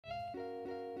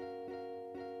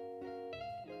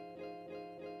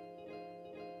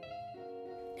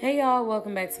Hey y'all,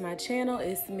 welcome back to my channel.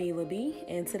 It's me, LaB,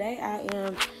 and today I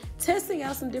am testing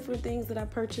out some different things that I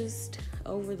purchased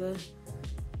over the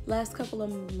last couple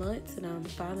of months, and I'm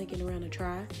finally getting around to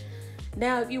try.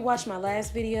 Now, if you watched my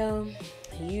last video,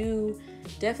 you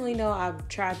definitely know I've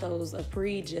tried those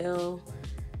Apres Gel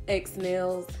X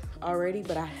nails already,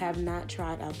 but I have not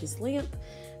tried out this lamp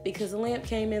because the lamp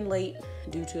came in late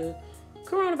due to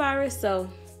coronavirus, so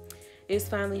it's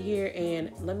finally here,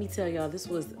 and let me tell y'all, this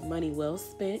was money well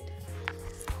spent.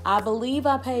 I believe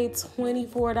I paid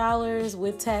 $24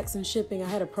 with tax and shipping. I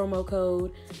had a promo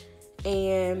code,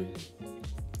 and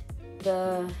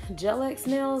the Gel X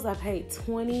nails, I paid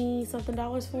 $20 something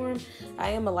for them.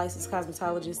 I am a licensed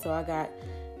cosmetologist, so I got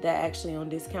that actually on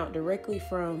discount directly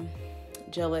from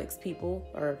Gel X people,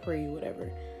 or Apres,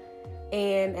 whatever.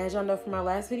 And as y'all know from my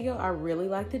last video, I really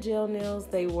like the gel nails.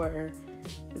 They were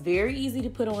very easy to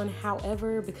put on.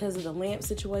 However, because of the lamp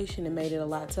situation, it made it a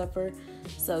lot tougher.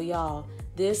 So y'all,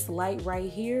 this light right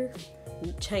here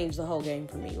changed the whole game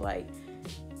for me. Like,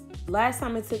 last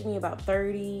time it took me about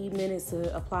 30 minutes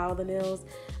to apply all the nails.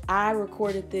 I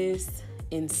recorded this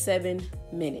in 7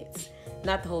 minutes.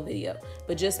 Not the whole video,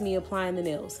 but just me applying the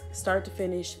nails. Start to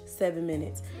finish, 7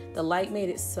 minutes. The light made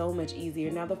it so much easier.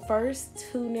 Now, the first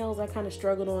 2 nails I kind of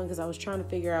struggled on because I was trying to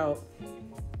figure out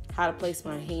how to place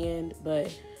my hand,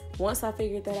 but once I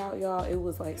figured that out, y'all, it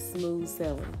was like smooth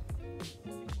sailing.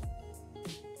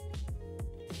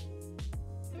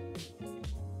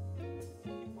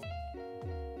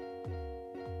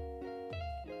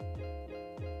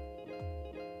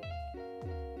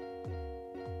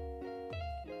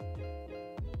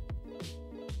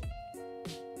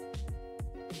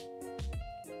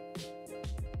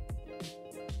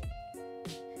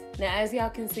 Now, as y'all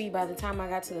can see, by the time I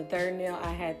got to the 3rd nail, I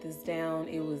had this down.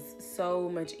 It was so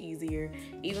much easier.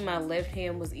 Even my left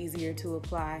hand was easier to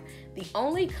apply. The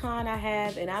only con I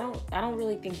have, and I don't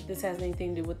really think this has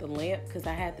anything to do with the lamp, because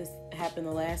I had this happen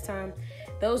the last time.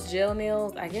 Those gel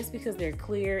nails, I guess because they're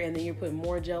clear and then you're putting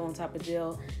more gel on top of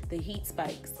gel, the heat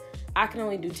spikes. I can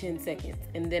only do 10 seconds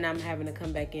and then I'm having to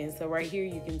come back in. So right here,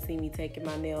 you can see me taking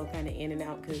my nail kind of in and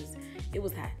out because it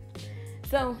was hot.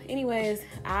 So anyways,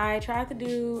 I tried to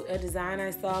do a design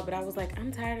I saw, but I was like,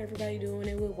 I'm tired of everybody doing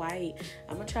it with white.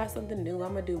 I'm gonna try something new.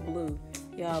 I'm gonna do blue.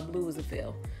 Y'all, blue was a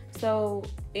fail. So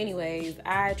anyways,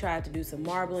 I tried to do some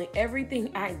marbling.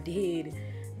 Everything I did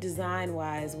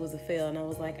design-wise was a fail, and I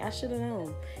was like, I should have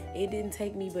known. It didn't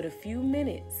take me but a few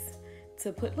minutes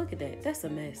to put, look at that, that's a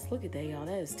mess. Look at that, y'all,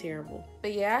 that is terrible.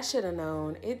 But yeah, I should have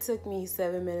known. It took me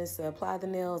 7 minutes to apply the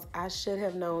nails. I should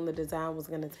have known the design was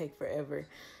gonna take forever.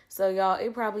 So y'all,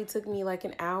 it probably took me like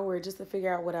an hour just to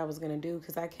figure out what I was gonna do,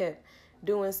 because I kept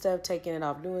doing stuff, taking it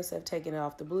off, doing stuff, taking it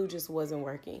off. The blue just wasn't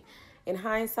working. In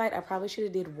hindsight, I probably should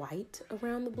have did white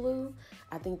around the blue.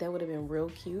 I think that would have been real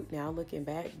cute now looking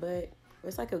back, but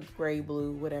it's like a gray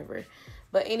blue, whatever.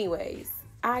 But anyways,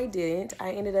 I didn't.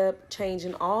 I ended up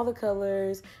changing all the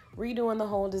colors, redoing the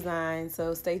whole design.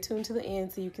 So stay tuned to the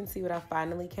end so you can see what I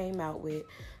finally came out with.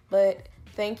 But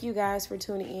thank you guys for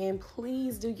tuning in.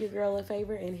 Please do your girl a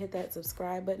favor and hit that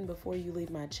subscribe button before you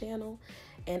leave my channel.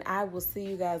 And I will see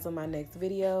you guys on my next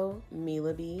video. Me,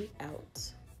 LaB,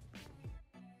 out.